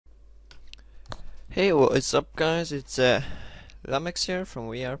Hey, what's up guys? It's Lamex here from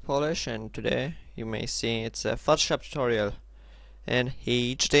WeArePolish, and today you may see it's a Photoshop tutorial in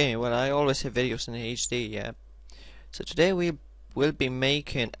HD. Well, I always have videos in HD, yeah. So today we will be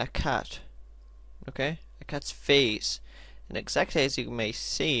making a cat, okay? A cat's face. And exactly as you may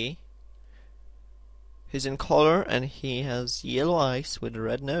see, he's in color and he has yellow eyes with a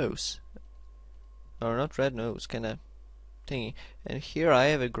red nose. Or not red nose, kinda thingy. And here I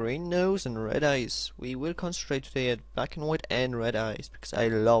have a green nose and red eyes. We will concentrate today at black and white and red eyes because I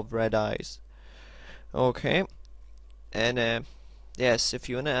love red eyes. Okay, and yes, if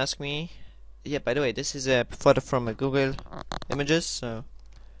you wanna ask me, yeah. By the way, this is a photo from a Google Images, so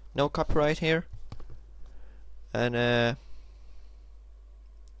no copyright here. And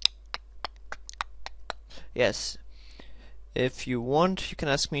yes, if you want, you can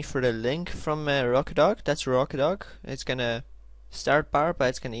ask me for the link from Rocket Dog. That's Rocket Dog. It's gonna start bar, but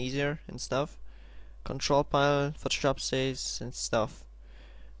it's kinda easier and stuff. Control panel, Photoshop saves and stuff,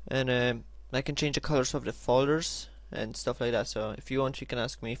 and I can change the colors of the folders and stuff like that. So if you want, you can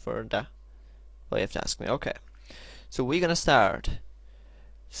ask me for that. Well, you have to ask me. Okay. So we're gonna start.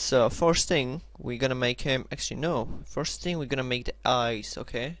 So first thing we're gonna make him. Actually, no. First thing we're gonna make the eyes.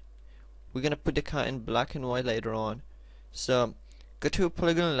 Okay. We're gonna put the cat in black and white later on. So go to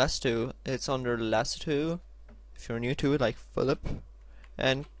polygon lasso. It's under lasso tool. If you're new to it, like Philip,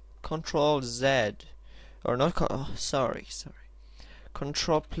 and Control Z, or not. Sorry.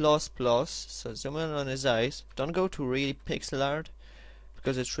 Control plus plus. So zoom in on his eyes. Don't go to really pixel art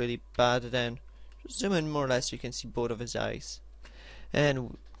because it's really bad. Then just zoom in more or less. So you can see both of his eyes.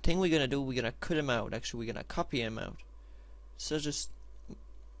 And thing we're gonna do, we're gonna cut him out. Actually, we're gonna copy him out. So just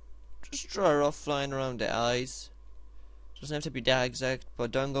draw a rough line around the eyes. Doesn't have to be that exact,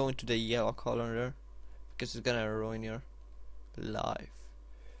 but don't go into the yellow color there because it's gonna ruin your life.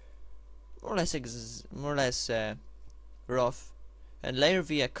 More or less rough. And layer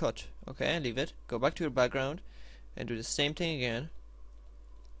via cut. Okay, leave it. Go back to your background and do the same thing again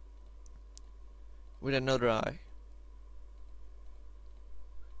with another eye.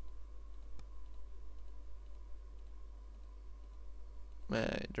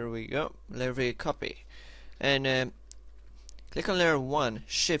 There we go. Layer via copy. And click on layer 1,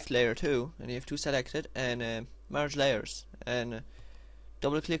 shift layer 2, and you have 2 selected, and merge layers. And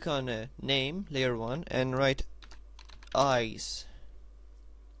double click on name, layer 1, and write eyes.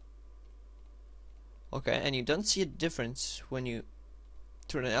 Okay, and you don't see a difference when you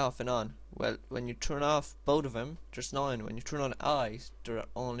turn it off and on. Well, when you turn off both of them, there's none. When you turn on eyes, there are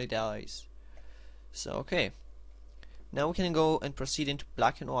only the eyes. So, okay. Now we can go and proceed into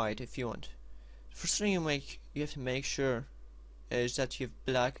black and white if you want. The first thing you have to make sure is that you have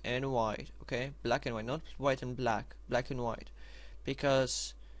black and white, okay? Black and white, not white and black, black and white.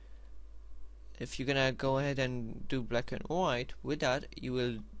 Because if you're gonna go ahead and do black and white, with that you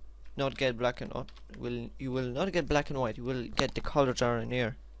will not get black and you will not get black and white. You will get the colors are in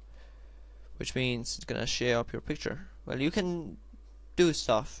here, which means it's gonna share up your picture. Well, you can do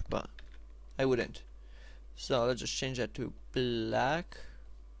stuff, but I wouldn't. So let's just change that to black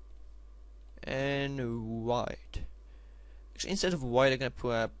and white. Actually, instead of white, I'm gonna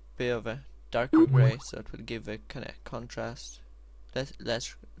put a bit of a darker gray, so it will give a kind of contrast,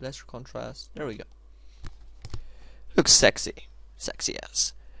 less contrast. There we go. Looks sexy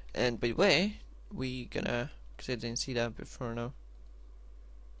as. And by the way, we gonna, because I didn't see that before now.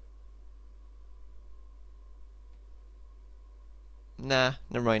 Nah,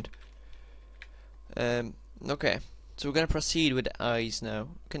 never mind. Okay, so we're gonna proceed with the eyes now.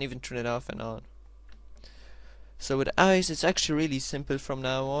 We can even turn it off and on. So with the eyes, it's actually really simple from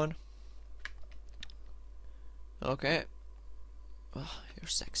now on. Okay. Oh, your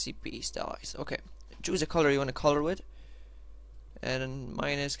sexy beast eyes. Okay, choose a color you want to color with. And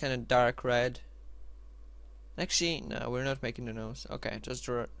mine is kind of dark red. Actually, no, we're not making the nose. Okay, just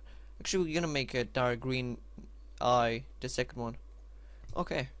draw. Actually, we're gonna make a dark green eye, the second one.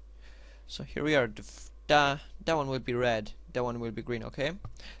 Okay, so here we are. That one will be red. That one will be green. Okay,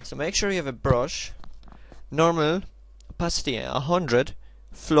 so make sure you have a brush. Normal, opacity 100,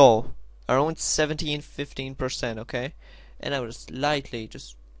 flow around 17-15%. Okay, and I will just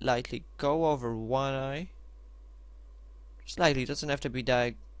lightly go over one eye. Slightly, doesn't have to be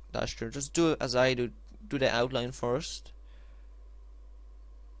that dasher. Just do it as I do. Do the outline first.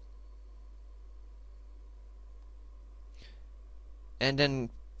 And then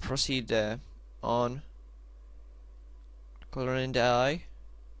proceed on coloring the eye.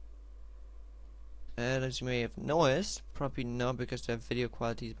 And as you may have noticed, probably not because the video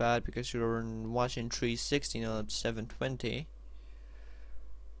quality is bad because you're watching 360 not 720.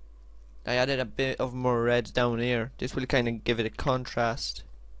 I added a bit of more red down here. This will kind of give it a contrast.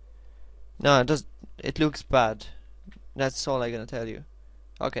 No, it does. It looks bad. That's all I'm gonna tell you.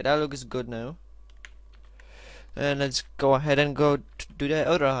 Okay, that looks good now. And let's go ahead and go to do the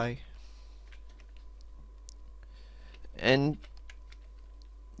other eye. And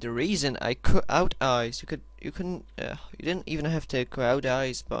the reason I cut out eyes, you didn't even have to cut out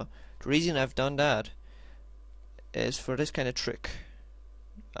eyes, but the reason I've done that is for this kind of trick.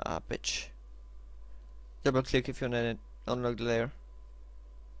 Ah, bitch. Double click if you want to unlock the layer.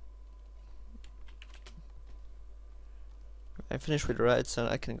 I finished with the red, so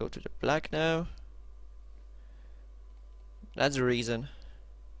I can go to the black now. That's the reason.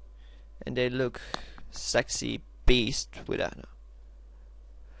 And they look sexy beast with that now.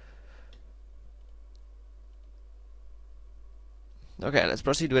 Okay, let's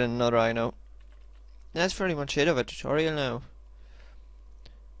proceed with another eye now. That's pretty much it of a tutorial now.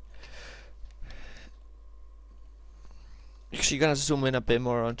 Actually, gonna zoom in a bit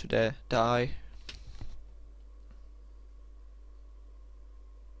more onto the eye.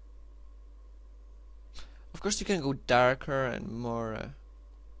 Of course, you can go darker and more.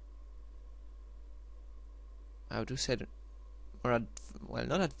 How to say it? More well,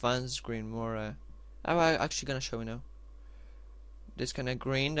 not advanced green, more. I'm actually gonna show you now. This kind of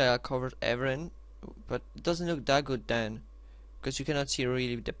green that covers everything, but it doesn't look that good then, because you cannot see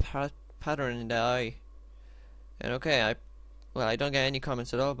really the pattern in the eye. And okay, I don't get any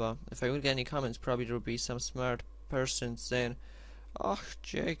comments at all, but if I would get any comments, probably there would be some smart person saying, "Oh,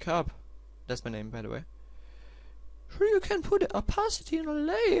 Jacob," that's my name, by the way. Sure, you can put opacity in a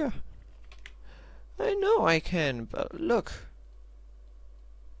layer. I know I can, but look,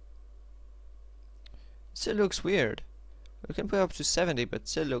 it still looks weird. We can put up to 70, but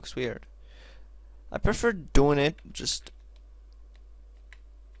still looks weird. I prefer doing it just.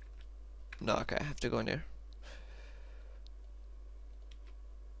 No, okay, I have to go in there.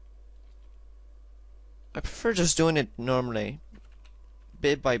 I prefer just doing it normally,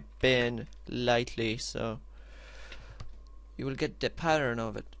 bit by bit, lightly, so you will get the pattern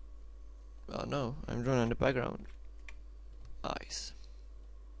of it. Oh no, I'm drawing on the background. Eyes.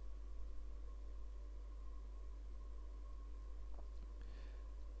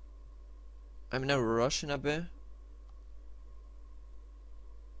 I'm now rushing a bit.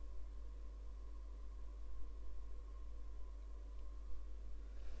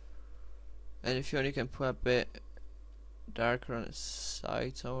 And if you only can put a bit darker on the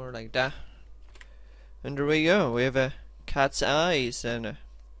side somewhere like that. And there we go, we have a cat's eyes. And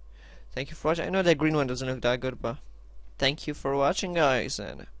thank you for watching. I know that green one doesn't look that good, but thank you for watching, guys,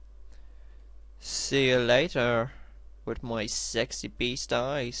 and see you later with my sexy beast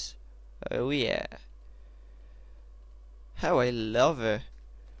eyes. Oh yeah, how I love it.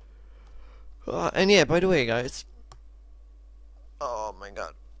 And yeah, by the way, guys, oh my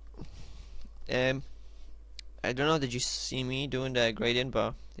god, I don't know, did you see me doing the gradient?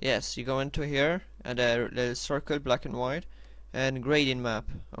 But yes, you go into here and a little circle, black and white, and gradient map.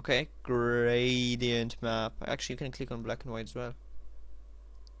 Okay, gradient map. Actually, you can click on black and white as well,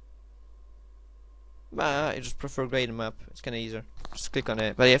 but I just prefer gradient map. It's kinda easier. Just click on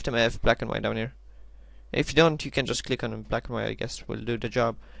it, but you have to have black and white down here. If you don't, you can just click on black and white. I guess will do the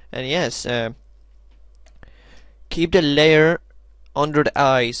job. And yes, keep the layer under the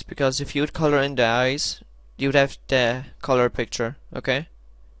eyes, because if you would color in the eyes, you would have the color picture. Okay,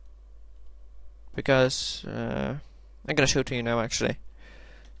 because I'm gonna show it to you now. Actually,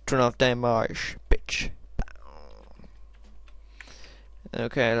 turn off the image, bitch.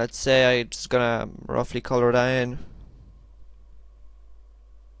 Okay, let's say I just gonna roughly color that in.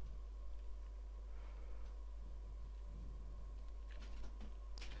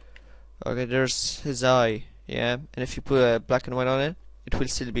 Okay, there's his eye, yeah, and if you put a black and white on it, it will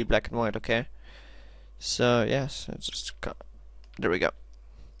still be black and white, okay? So, yes, it's just there we go.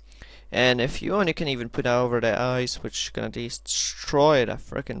 And if you want, you can even put that over the eyes, which is gonna destroy the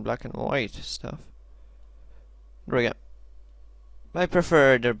freaking black and white stuff. There we go. I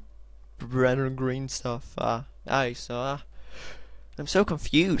prefer the red and green stuff, eyes, so, I'm so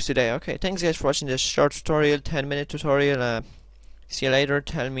confused today. Okay, thanks guys for watching this short tutorial, 10-minute tutorial. See you later.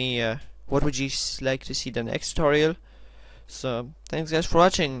 Tell me what would you like to see the next tutorial. So thanks guys for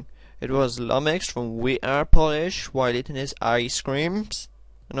watching. It was Lumix from WeArePolish while eating his ice creams.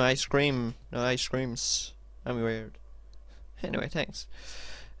 No ice cream, no ice creams. I'm weird. Anyway, thanks.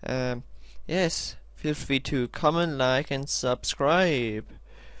 Yes, feel free to comment, like, and subscribe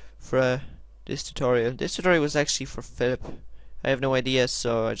for this tutorial. This tutorial was actually for Philip. I have no ideas,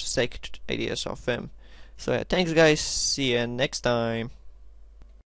 so I just take ideas off him. So yeah, thanks guys, see you next time.